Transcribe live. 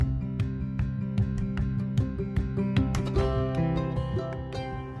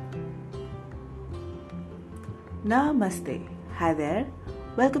Namaste. Hi there.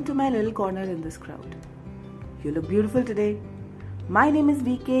 Welcome to my little corner in this crowd. You look beautiful today. My name is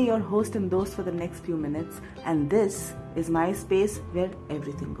VK, your host and host for the next few minutes, and this is my space where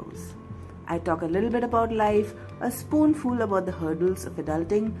everything goes. I talk a little bit about life, a spoonful about the hurdles of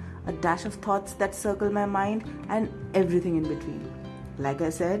adulting, a dash of thoughts that circle my mind, and everything in between. Like I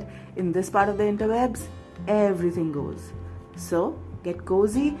said, in this part of the interwebs, everything goes. So, get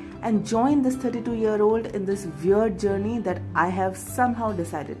cozy and join this 32-year-old in this weird journey that I have somehow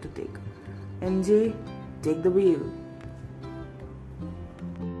decided to take. MJ, take the wheel.